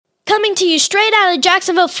Coming to you straight out of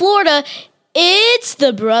Jacksonville, Florida, it's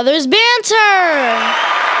the Brothers Banter.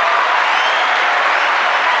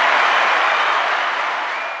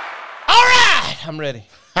 All right, I'm ready.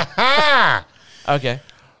 Okay.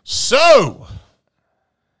 So,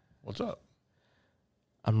 what's up?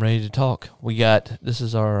 I'm ready to talk. This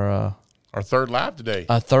is our third live today.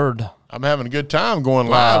 third. I'm having a good time going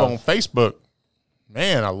live on Facebook.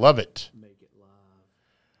 Man, I love it. Make it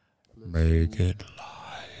live. Make it live.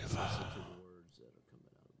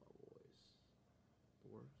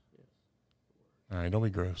 All right, don't be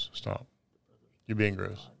gross. Stop. You're being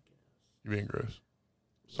gross. You're being gross.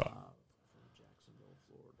 Stop.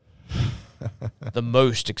 The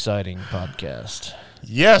most exciting podcast.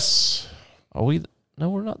 Yes. Are we? No,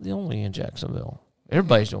 we're not the only in Jacksonville.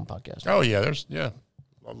 Everybody's doing podcasts. Oh yeah, there's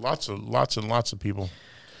lots and lots of people.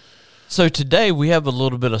 So today we have a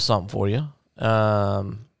little bit of something for you.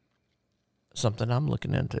 Something I'm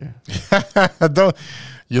looking into.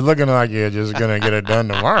 You're looking like you're just gonna get it done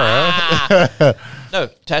tomorrow. No,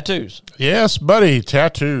 tattoos. Yes, buddy,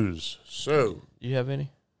 tattoos. So You have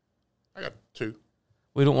any? I got 2.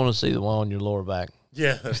 We don't want to see the one on your lower back.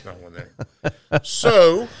 Yeah, that's not one there.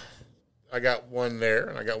 So I got one there,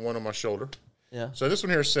 and I got one on my shoulder. Yeah. So this one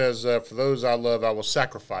here says, "For those I love, I will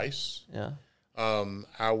sacrifice." Yeah.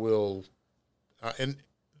 I will, and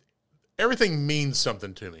everything means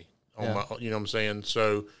something to me. On my, you know what I'm saying?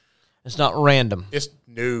 So it's not random. it's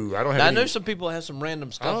new. I don't have. I know some people have some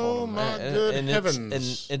random stuff on them. Oh my good heavens!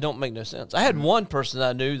 And it don't make no sense. I had one person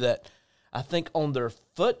I knew that I think on their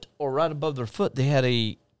foot or right above their foot they had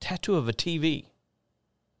a tattoo of a TV.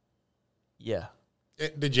 Yeah.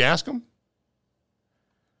 Did you ask them?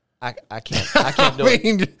 I can't do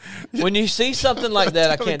it. When you see something like that,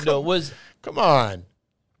 I can't do it. Come on.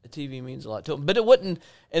 The TV means a lot to them. But it wouldn't,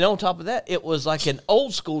 and on top of that, it was like an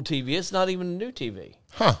old school TV. It's not even a new TV.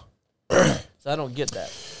 Huh. So I don't get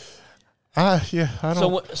that. Yeah, I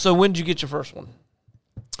don't. So when did you get your first one?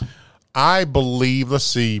 I believe, let's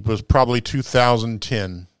see, it was probably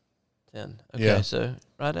 2010. 10. Okay, Yeah. so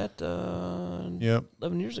right at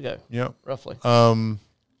 11 years ago. Yep. Roughly.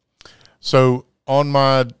 So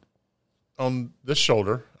on this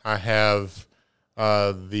shoulder, I have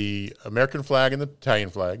the American flag and the Italian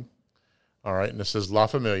flag. All right, and this says La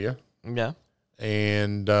Familia. Yeah.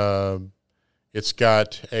 And it's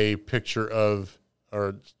got a picture of,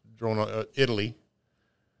 or drawn on Italy.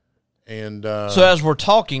 And so as we're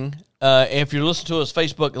talking, if you're listening to us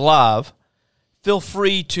Facebook Live, feel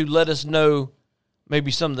free to let us know maybe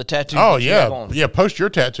some of the tattoos that you have on. Yeah, post your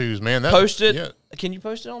tattoos, man. Post it. Yeah. Can you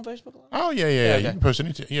post it on Facebook Live? Oh, yeah. Okay. You can post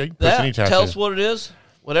any any tattoo. Tell us what it is,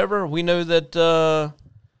 whatever. We know that,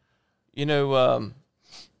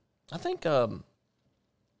 I think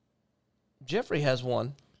Jeffrey has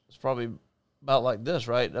one. It's probably about like this,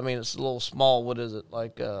 right? I mean, it's a little small. What is it,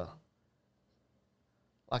 like a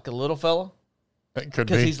little fella? It could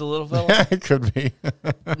be. Because he's a little fella? It could be.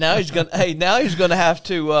 Now he's gonna have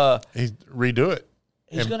to He's redo it.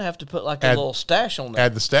 he's gonna have to put like a little stash on there.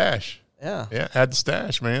 Add the stash. Yeah. Yeah, add the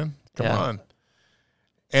stash, man. Come Yeah. on.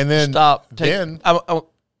 And then Stop. I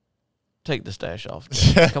Take the stash off.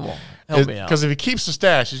 Come on. Help me out. Because if he keeps the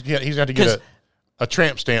stash, he's got to get a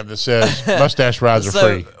tramp stamp that says mustache rides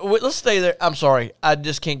are free. Let's stay there. I'm sorry. I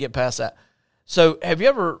just can't get past that. So have you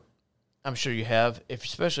ever, I'm sure you have,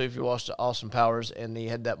 especially if you watched the Austin Powers and he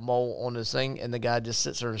had that mole on his thing and the guy just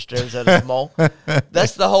sits there and stares at his mole.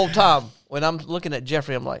 That's the whole time. When I'm looking at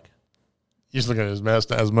Jeffrey, I'm like, He's looking at his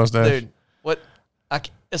mustache. dude, what?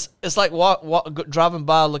 It's like driving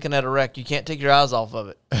by looking at a wreck. You can't take your eyes off of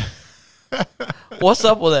it. What's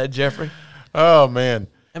up with that, Jeffrey? Oh, man.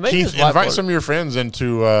 Keith, invite some of your friends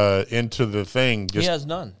into the thing. He has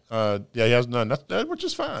none. He has none, which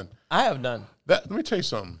is fine. I have none. Let me tell you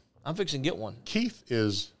something. I'm fixing to get one. Keith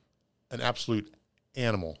is an absolute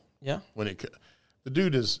animal. Yeah. The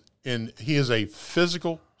dude he is a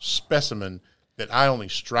physical specimen that I only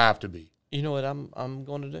strive to be. You know what I'm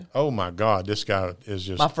going to do? Oh my God, this guy is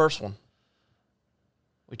just my first one.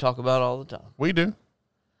 We talk about it all the time. We do.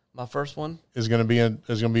 My first one is going to be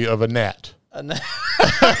of a gnat.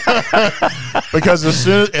 Because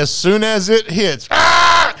as soon as it hits,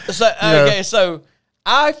 so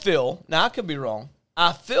I feel, now I could be wrong.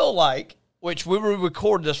 I feel like, which we will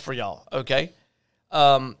record this for y'all, okay?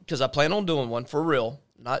 Because I plan on doing one for real,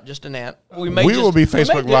 not just an ant. We will be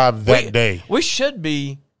Facebook Live that day. We should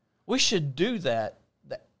do that,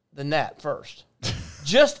 the gnat first.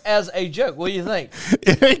 Just as a joke. What do you think?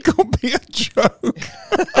 It ain't going to be a joke.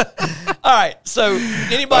 All right. So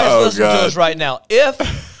anybody who's listening to us right now,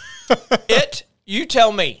 you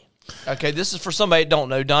tell me. Okay, this is for somebody that don't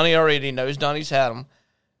know. Donnie already knows. Donnie's had them.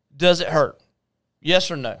 Does it hurt?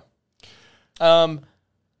 Yes or no?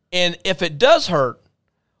 And if it does hurt,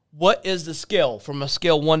 what is the scale from a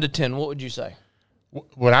scale 1 to 10? What would you say?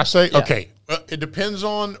 What I say? Yeah. Okay. It depends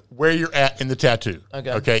on where you're at in the tattoo.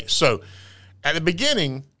 Okay. Okay. So at the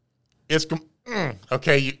beginning, it's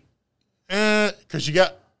okay. Because you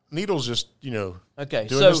got needles just Okay,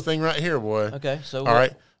 doing so- this thing right here, boy. Okay, so all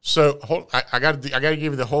right. So I got to give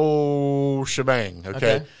you the whole shebang.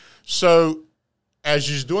 Okay. Okay. So as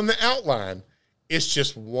you're doing the outline, it's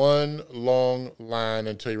just one long line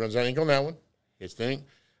until he runs out of ink on that one. Hits the ink.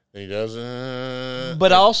 Then he does.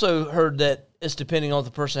 But I also heard that it's depending on if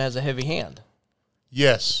the person has a heavy hand.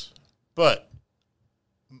 Yes, but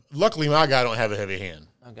luckily my guy don't have a heavy hand.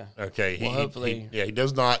 Okay. Okay. Well, hopefully. He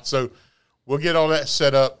does not. So we'll get all that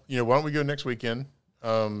set up. Why don't we go next weekend?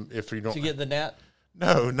 If you don't To get the gnat?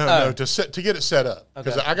 no, Oh. to get it set up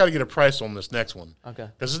because Okay. I got to get a price on this next one. Okay.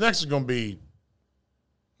 Because this next is going to be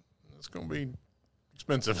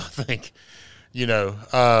expensive, I think.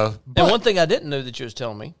 But And one thing I didn't know that you was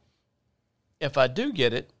telling me, if I do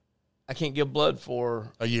get it, I can't give blood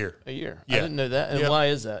for a year a year. I Yeah. didn't know that. And Yeah. why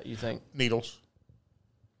is that, you think? needles.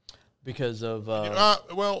 Because of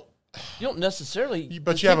Well, you don't necessarily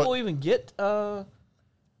But do you have people even get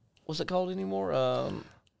what's it called anymore?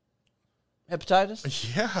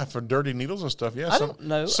 Hepatitis? yeah, for dirty needles and stuff. Yeah, I don't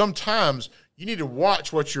know. Sometimes you need to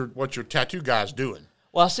watch what your tattoo guy's doing.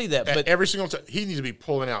 Well, I see that, but Every single time he needs to be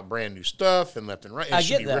pulling out brand new stuff and left and right. He I should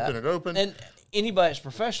get be that. ripping it open. And anybody that's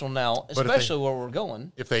professional now, if they- especially where we're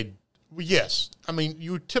going, Yes, I mean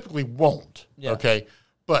you typically won't. Yeah. Okay,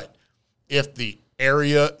 but if the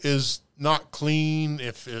area is not clean,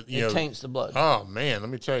 if it taints the blood. oh man, let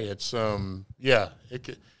me tell you, it's it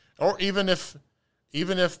could, or even if he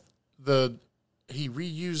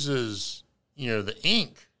reuses the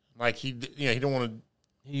ink, like he don't want to.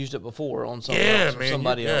 He used it before on something else or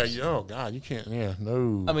somebody else. Oh God, you can't. Yeah,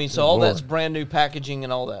 no. I mean, Good so all Lord. that's brand new packaging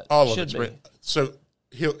and all that. all of should it's be. brand. So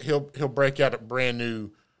he'll break out a brand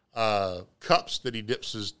new cups that he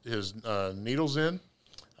dips his needles in.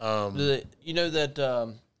 You know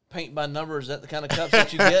that paint by number, is that the kind of cups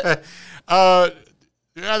that you get? Yeah,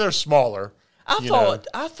 they're smaller. I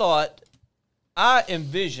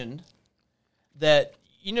envisioned that,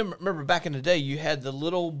 remember back in the day, you had the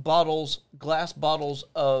little glass bottles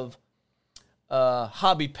of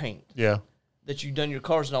hobby paint Yeah. that you done your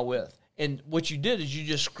cars and all with. And what you did is you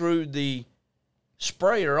just screwed the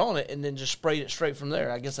sprayer on it and then just sprayed it straight from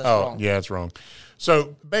there. I guess that's wrong. Yeah, it's wrong.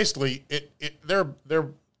 So basically, they're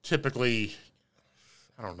typically,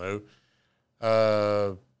 I don't know,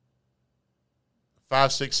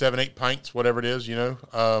 5, 6, 7, 8 pints, whatever it is,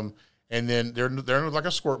 and then they're like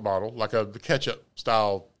a squirt bottle, like the ketchup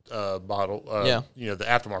style bottle. Yeah. The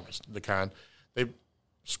aftermarket, the kind. They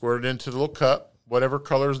squirt it into the little cup, whatever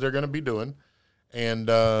colors they're going to be doing, and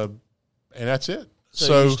that's it.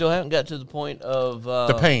 So you still haven't got to the point of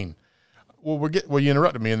the pain. Well, you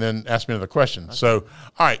interrupted me and then asked me another question. Okay. So,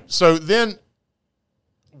 all right. So then,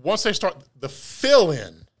 once they start, the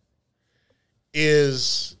fill-in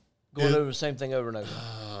is going over the same thing over and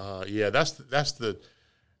over. Yeah, that's the,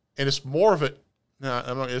 and it's more of it. No,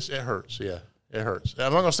 it hurts. Yeah, it hurts.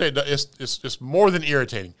 I'm not gonna say it's more than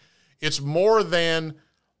irritating. It's more than,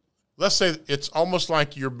 let's say, it's almost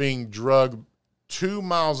like you're being drugged 2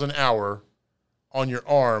 miles an hour on your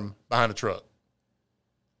arm behind a truck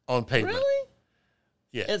on pavement. Really?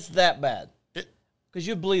 Yeah. It's that bad. Because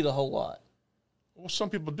you bleed a whole lot. Well, some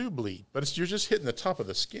people do bleed, but you're just hitting the top of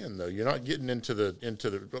the skin, though. You're not getting into the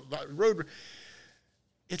road.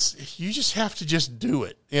 You just have to just do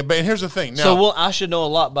it. Yeah, but here's the thing. Now, so I should know a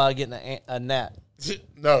lot by getting a gnat.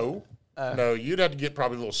 No, you'd have to get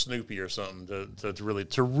probably a little Snoopy or something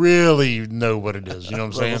to really know what it is. You know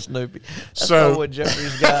what I'm saying? Snoopy. That's So- probably what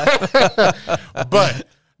Jeffrey's got. But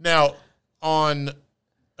now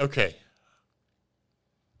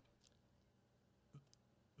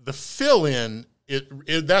the fill-in,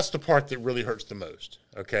 that's the part that really hurts the most,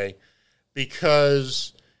 okay?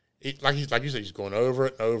 Because, like you said, he's going over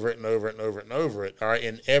it, over it, and over it, and over it, and over it, all right,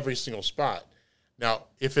 in every single spot. Now,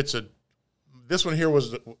 if this one here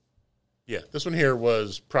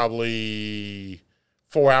was probably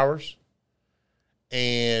 4 hours,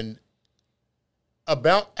 and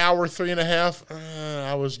about hour 3.5,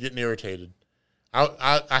 I was getting irritated.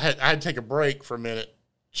 I had to take a break for a minute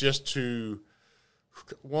just to,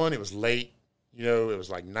 one, it was late. It was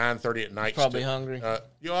like 9:30 at night. Probably hungry.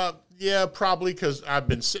 Yeah, probably because I've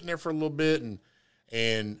been sitting there for a little bit and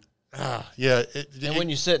yeah. And when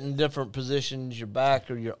you sit in different positions, your back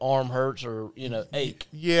or your arm hurts or ache.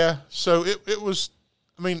 Yeah, so it was.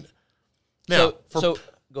 I mean, now So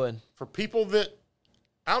go ahead. for people that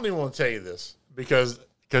I don't even want to tell you this because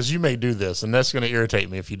you may do this, and that's going to irritate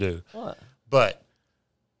me if you do. What? But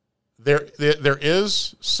there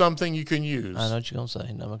is something you can use. I know what you're going to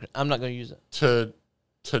say. No, I'm not going to use it.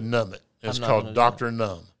 To numb it. It's I'm not called gonna do Dr.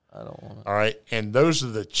 Numb. I don't want it. All right? And those are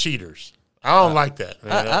the cheaters. I don't like that.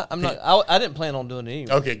 Man. I'm not. I didn't plan on doing it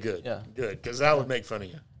anyway. Okay, good. Yeah. Good, because I would make fun of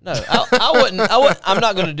you. No, I wouldn't. I'm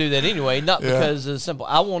not going to do that anyway. Not because it's simple.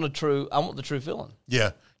 I want the true feeling.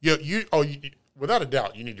 Yeah. You without a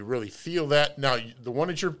doubt, you need to really feel that. Now, the one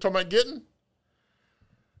that you're talking about getting,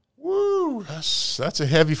 woo, that's a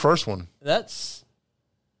heavy first one. It's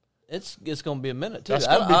going to be a minute too. That's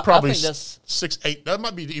going to be probably I think that's 6, 8. That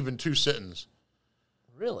might be even 2 sittings.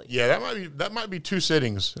 really. Yeah, that might be 2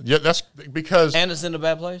 sittings. Yeah, that's because. And it's in a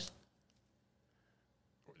bad place.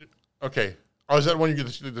 Okay. Oh, is that one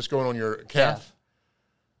that's going on your calf?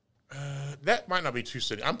 That might not be 2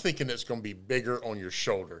 sittings. I'm thinking it's going to be bigger on your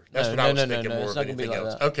shoulder. That's what I was thinking more it's of not gonna be anything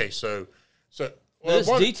like else. that. Okay, so But it's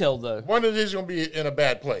detailed though. one of these is going to be in a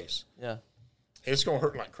bad place. Yeah. It's going to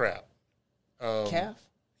hurt like crap. Calf.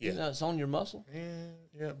 Yeah. You know, it's on your muscle.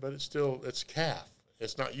 Yeah, but it's calf.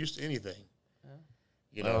 It's not used to anything.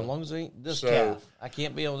 You Well, know, as long as it ain't this So- calf, I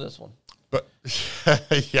can't be on this one. but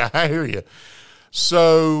yeah, I hear you.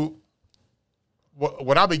 So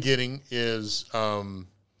what I'll be getting is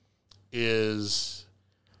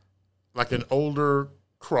like an older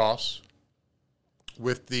cross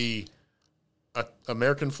with the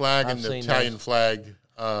American flag and I've the seen Italian those. flag.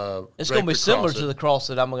 It's going to be draped similar across to it. the cross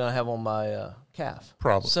that I'm going to have on my calf.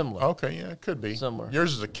 Probably similar. Okay, yeah, it could be Similar.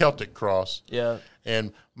 Yours is a Celtic cross, Yeah.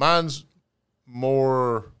 and mine's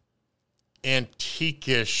more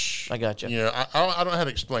antique-ish. I gotcha. You know, I don't know how to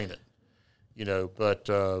explain it. You know, but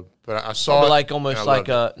I saw Probably it, like and almost I like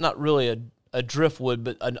loved it. not really a driftwood,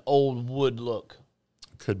 but an old wood look.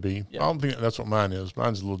 Could be. Yeah. I don't think that's what mine is.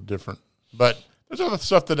 Mine's a little different. But there's other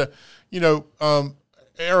stuff that,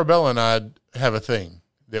 Arabella and I have a thing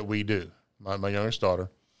that we do, my youngest daughter,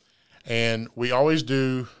 and we always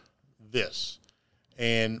do this,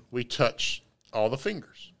 and we touch all the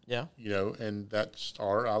fingers, Yeah. and that's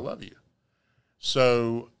our I love you.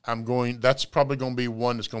 So that's probably going to be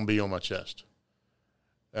one that's going to be on my chest.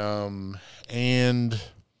 And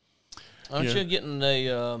Aren't Yeah. you getting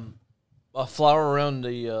a flower around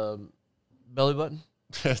the belly button?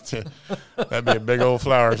 that'd be a big old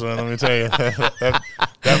flower, son. Let me tell you,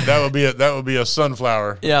 that would be a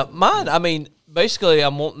sunflower. Yeah, mine. I mean, basically,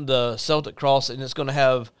 I'm wanting the Celtic cross, and it's going to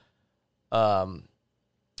have, I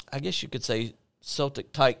guess you could say,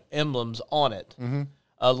 Celtic type emblems on it,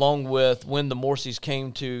 along with when the Morseys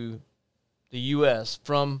came to the U.S.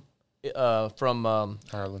 from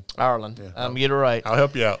Ireland. Ireland. Yeah. Get it right. I'll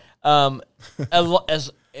help you out.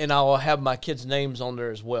 And I'll have my kids' names on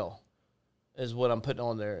there as well, is what I'm putting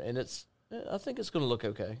on there, and I think it's going to look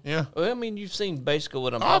okay. Yeah. Well, I mean, you've seen basically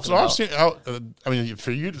what I'm I've talking about.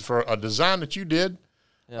 seen. For a design that you did,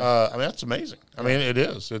 Yeah. that's amazing. I mean, it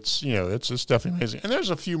is. It's it's definitely amazing. And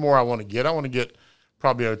there's a few more I want to get. I want to get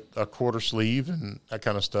probably a quarter sleeve and that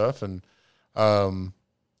kind of stuff. And So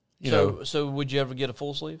would you ever get a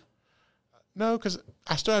full sleeve? no, because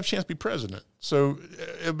I still have a chance to be president. So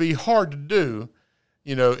it'd be hard to do.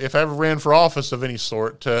 If I ever ran for office of any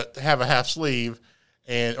sort, to have a half sleeve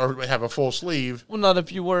or have a full sleeve. Well, not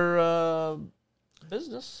if you were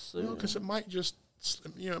business. Because it might just,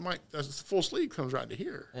 the full sleeve comes right to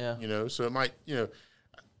here. Yeah. So it might,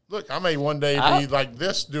 look, I may one day be like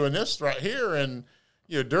this, doing this right here. And,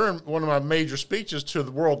 during one of my major speeches to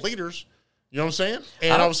the world leaders, you know what I'm saying?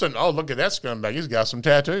 And all of a sudden, oh, look at that scumbag. He's got some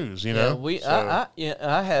tattoos, Yeah,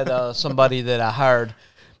 I had somebody that I hired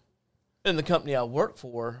in the company I worked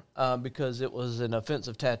for because it was an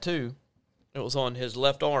offensive tattoo. It was on his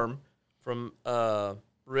left arm from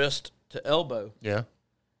wrist to elbow. Yeah.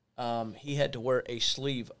 He had to wear a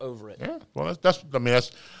sleeve over it. Yeah. Well, that's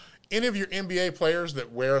any of your NBA players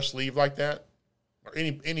that wear a sleeve like that, or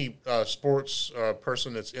any sports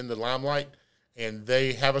person that's in the limelight and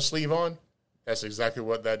they have a sleeve on, that's exactly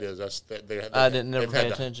what that is. I didn't never pay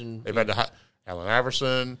attention. They've had to Allen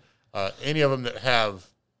Iverson, any of them that have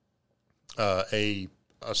a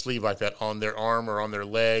sleeve like that on their arm or on their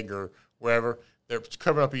leg or wherever, they're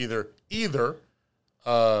covering up either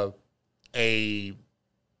an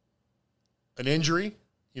injury,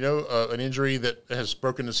 an injury that has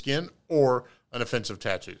broken the skin, or an offensive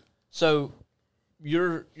tattoo. So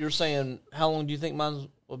you're saying how long do you think mine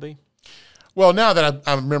will be? Well, now that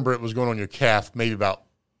I remember it was going on your calf, maybe about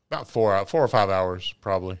 4 or 5 hours,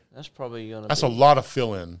 probably. That's probably going to That's a lot of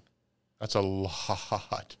fill-in. That's a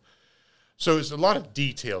lot. So it's a lot of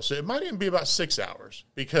detail. So it might even be about 6 hours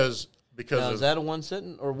because because Now, is that a one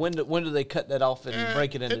sitting, or when do they cut that off and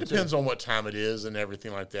break it into It depends on what time it is and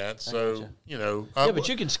everything like that. So gotcha. Yeah, but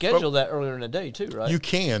you can schedule that earlier in the day too, right? You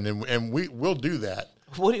can, and we'll do that.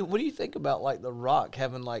 What do you think about like The Rock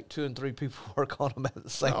having like 2 and 3 people work on him at the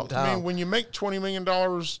same time? I mean, when you make $20 million,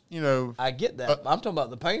 I get that. I'm talking about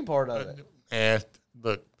the pain part of it.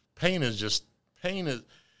 Look, pain is.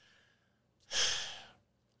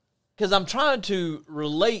 Because I'm trying to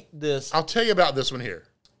relate this. I'll tell you about this one here.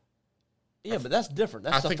 Yeah, but that's different.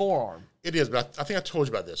 That's the forearm. It is, but I think I told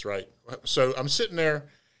you about this, right? So I'm sitting there,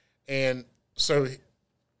 and so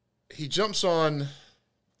he jumps on.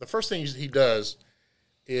 The first thing he does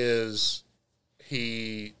is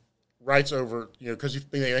he writes over, because he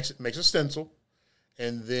makes a stencil,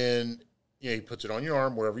 and then he puts it on your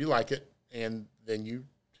arm wherever you like it, and then he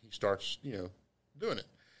starts doing it.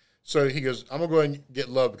 So he goes, I'm gonna go ahead and get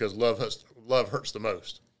love because love hurts the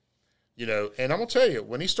most, and I'm gonna tell you,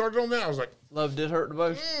 when he started on that, I was like, love did hurt the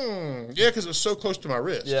most. Yeah, because it was so close to my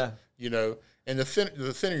wrist. Yeah, and the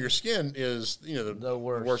thinner your skin is, the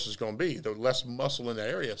worse it's gonna be, the less muscle in that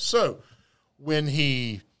area. So when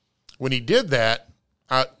he did that,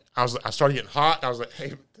 I started getting hot. I was like,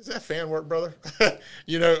 hey, does that fan work, brother? Can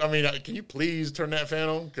you please turn that fan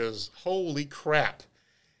on? Because holy crap.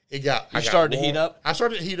 It started to heat up? I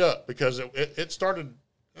started to heat up because it started.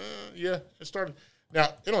 It started. Now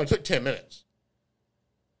it only took 10 minutes.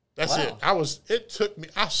 That's it. It took me.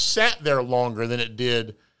 I sat there longer than I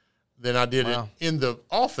did in the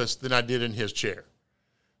office than I did in his chair.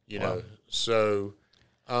 So.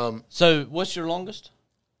 So what's your longest?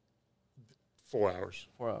 4 hours.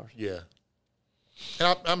 4 hours. Yeah.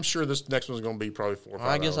 And I'm sure this next one's going to be probably 4 or 5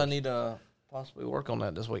 hours. I guess I need to possibly work on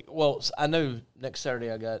that this week. Well, I know next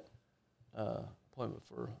Saturday I got appointment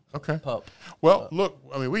for pup. Well, look,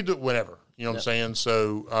 I mean, we do it whenever. You know what I'm saying?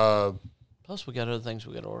 So. Plus, we got other things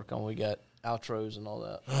we got to work on. We got outros and all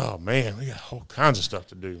that. Oh, man. We got all kinds of stuff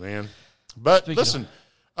to do, man. But listen,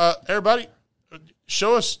 everybody,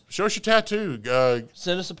 show us your tattoo.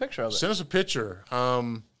 Send us a picture of it. Send us a picture.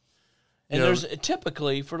 And there's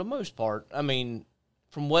typically, for the most part, I mean,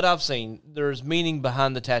 from what I've seen, there's meaning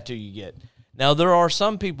behind the tattoo you get. Now, there are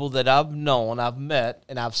some people that I've known, I've met,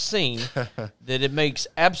 and I've seen that it makes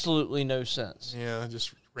absolutely no sense. Yeah,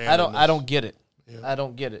 just randomness. I don't get it. Yeah. I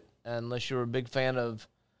don't get it unless you're a big fan of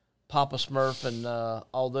Papa Smurf and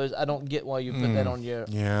all those. I don't get why you put that on your.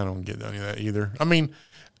 Yeah, I don't get any of that either. I mean,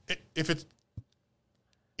 if it's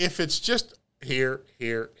just here,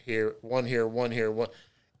 one here, one here, one.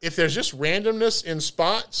 If there's just randomness in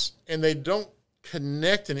spots and they don't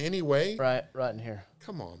connect in any way, right in here.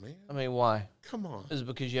 Come on, man. I mean, why? Come on. Is it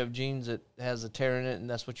because you have genes that has a tear in it, and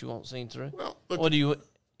that's what you want seen through? Well, look, what do you?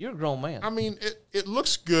 You're a grown man. I mean, it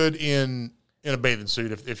looks good in a bathing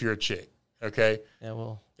suit if you're a chick. Okay. Yeah.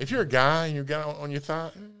 Well, if you're a guy and you got on your thigh,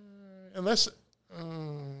 unless I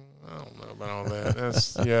don't know about all that.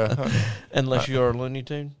 That's unless you're a Looney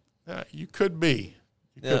Tune. You could be.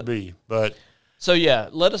 Could be, but. So yeah,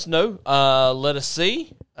 let us know. Let us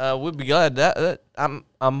see. We'd be glad that I'm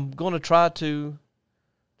going to try to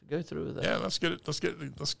go through with that. Yeah, let's get it. We'll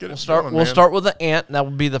start with the ant. That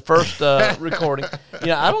will be the first recording.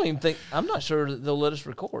 I don't even think. I'm not sure that they'll let us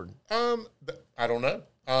record. I don't know.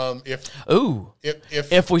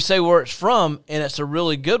 If we say where it's from and it's a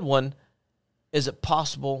really good one, is it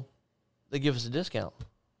possible they give us a discount?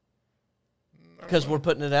 Because we're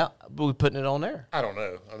putting it out, but we're putting it on there. I don't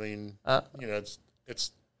know. I mean,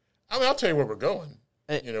 it's. I mean, I'll tell you where we're going.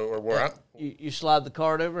 Or where I'm. You slide the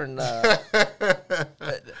card over and. No,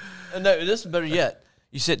 this is better yet.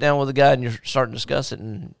 You sit down with a guy and you're starting to discuss it,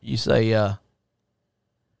 and you say,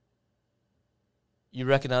 "You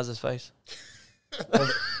recognize his face."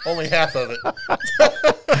 Only half of it.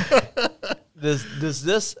 Does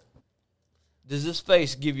this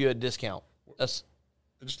face give you a discount?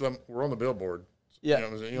 We're on the billboard. Yeah, you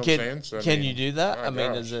know what I'm saying. So, can you do that? I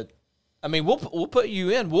mean, is it? I mean, we'll put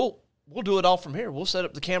you in. We'll do it all from here. We'll set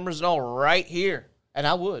up the cameras and all right here. And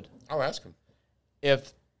I would. I'll ask them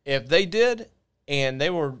if they did and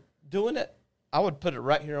they were doing it. I would put it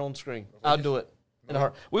right here on screen. I'll do it. In a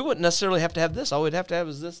heart. We wouldn't necessarily have to have this. All we'd have to have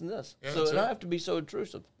is this and this. Yeah, so it don't have to be so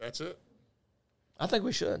intrusive. That's it. I think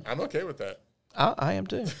we should. I'm okay with that. I am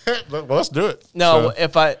too. Well, let's do it. No,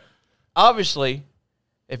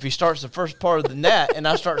 if he starts the first part of the gnat and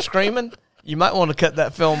I start screaming, you might want to cut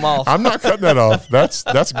that film off. I'm not cutting that off.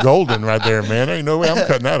 That's golden right there, man. There ain't no way I'm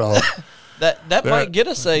cutting that off. That might get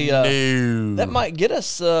us that might get us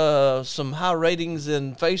some high ratings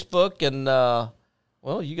in Facebook and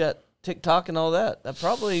you got TikTok and all that. That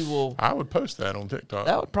probably will. I would post that on TikTok.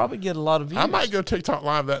 That would probably get a lot of views. I might go TikTok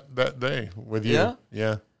live that day with you.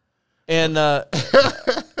 Yeah. And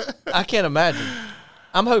I can't imagine.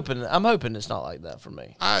 I'm hoping it's not like that for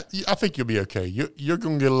me. I think you'll be okay. You're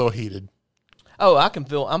going to get a little heated. Oh, I can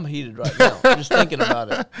feel I'm heated right now just thinking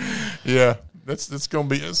about it. Yeah, it's gonna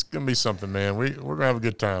be something, man. We're gonna have a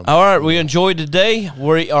good time. All right, we enjoyed today.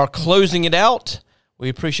 We are closing it out. We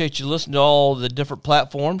appreciate you listening to all the different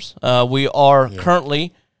platforms. We are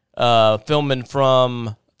currently filming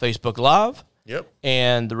from Facebook Live. Yep.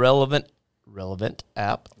 And the relevant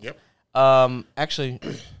app. Yep. Actually,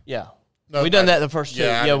 yeah. No, we done that the first two. yeah,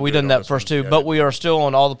 I Yeah, didn't we do it done on that this first one. two. Yeah. But we are still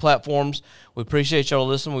on all the platforms. We appreciate y'all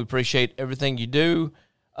listening. We appreciate everything you do.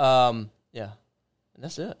 Yeah. And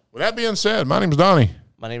that's it. With that being said, my name's Donnie.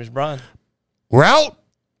 My name is Brian. We're out.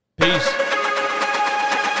 Peace.